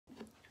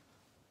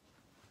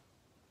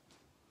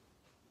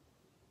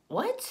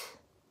What?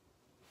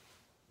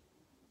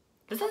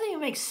 This doesn't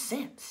even make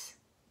sense.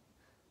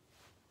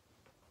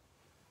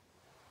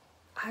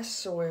 I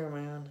swear,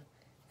 man.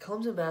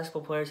 Clemson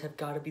basketball players have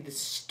got to be the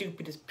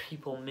stupidest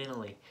people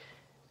mentally.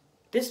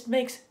 This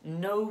makes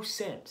no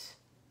sense.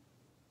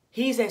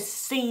 He's a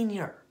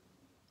senior.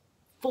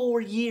 4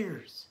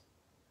 years.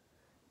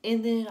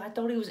 And then I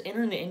thought he was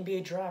entering the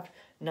NBA draft,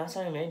 not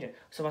signing an agent.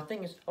 So my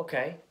thing is,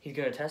 okay, he's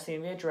going to test the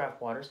NBA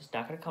draft waters. It's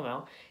not going to come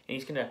out. And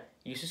he's going to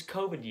use his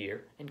COVID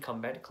year and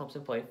come back to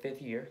Clemson, play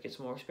 5th year, get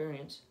some more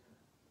experience.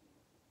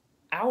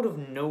 Out of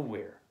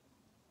nowhere.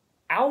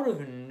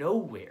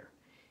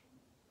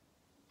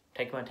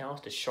 Take my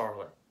talents to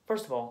Charlotte.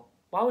 First of all,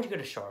 why would you go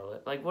to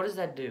Charlotte? Like, what does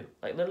that do?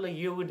 Like, literally,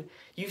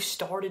 you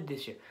started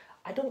this year.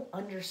 I don't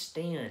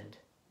understand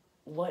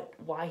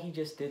why he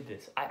just did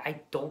this.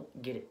 I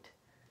don't get it.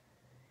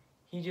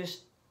 He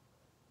just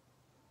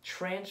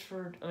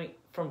transferred,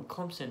 from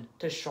Clemson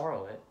to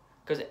Charlotte.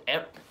 Because,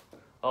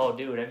 oh,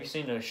 dude, have you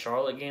seen those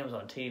Charlotte games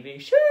on TV?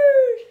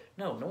 Sheesh!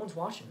 No one's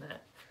watching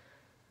that.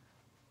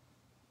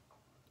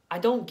 I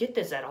don't get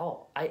this at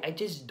all. I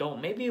just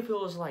don't. Maybe if it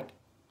was like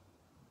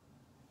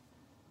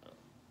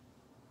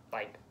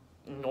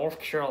North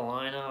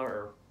Carolina,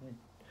 or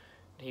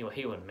he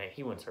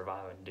wouldn't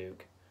survive in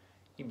Duke.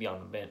 He'd be on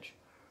the bench.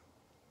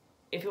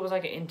 If it was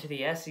like into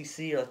the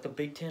SEC or like the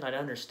Big Ten, I'd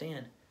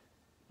understand.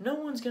 No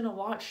one's gonna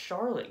watch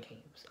Charlotte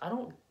games. I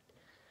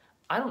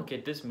don't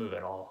get this move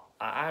at all.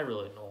 I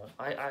really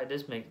don't.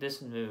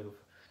 This move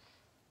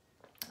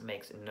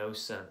makes no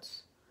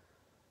sense.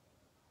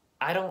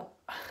 I'm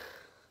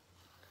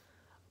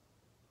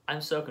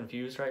so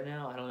confused right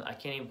now. I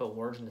can't even put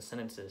words into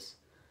sentences.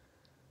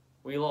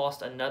 We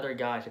lost another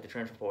guy to the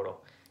transfer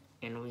portal,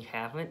 and we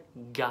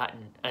haven't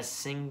gotten a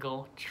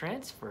single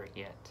transfer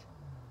yet.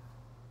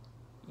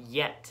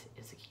 Yet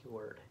is a key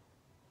word.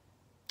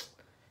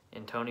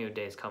 Antonio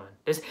Day's coming.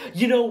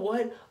 You know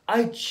what?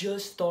 I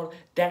just thought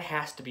that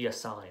has to be a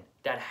sign.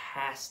 That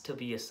has to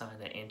be a sign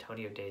that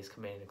Antonio Day's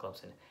committing to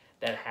Clemson.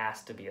 That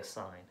has to be a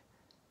sign.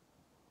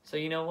 So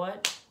you know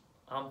what?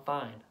 I'm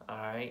fine. All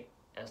right.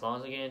 As long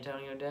as we get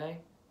Antonio Day,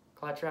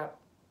 Clyde Trapp,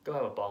 go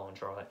have a ball in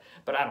Charlotte.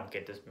 But I don't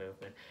get this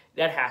movement.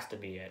 That has to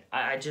be it.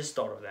 I just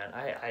thought of that.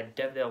 I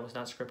definitely was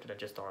not scripted. I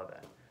just thought of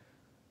that.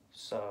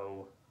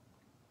 So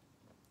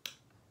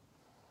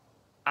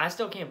I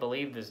still can't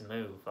believe this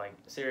move. Like,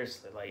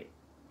 seriously, like,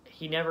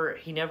 he never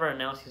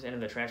announced he was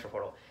entering the transfer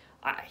portal.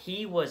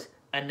 He was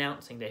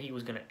announcing that he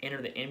was going to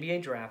enter the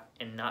NBA draft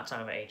and not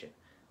sign an agent,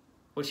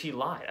 which he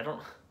lied.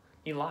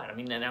 He lied. I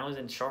mean, now he's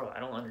in Charlotte. I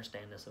don't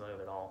understand this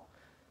move at all.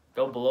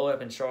 Go blow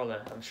up in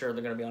Charlotte. I'm sure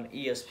they're going to be on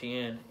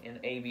ESPN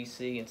and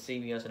ABC and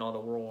CBS and all the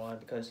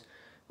worldwide, because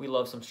we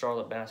love some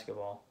Charlotte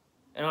basketball.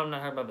 And I'm not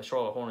talking about the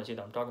Charlotte Hornets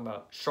either. I'm talking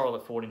about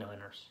Charlotte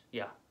 49ers.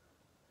 Yeah.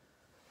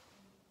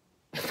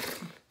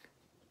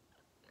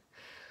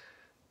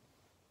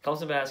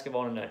 Clemson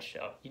basketball in a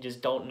nutshell. You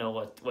just don't know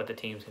what the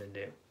team's going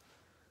to do.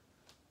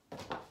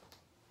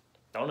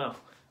 Don't know.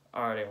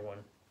 All right, everyone.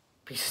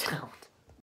 Peace out.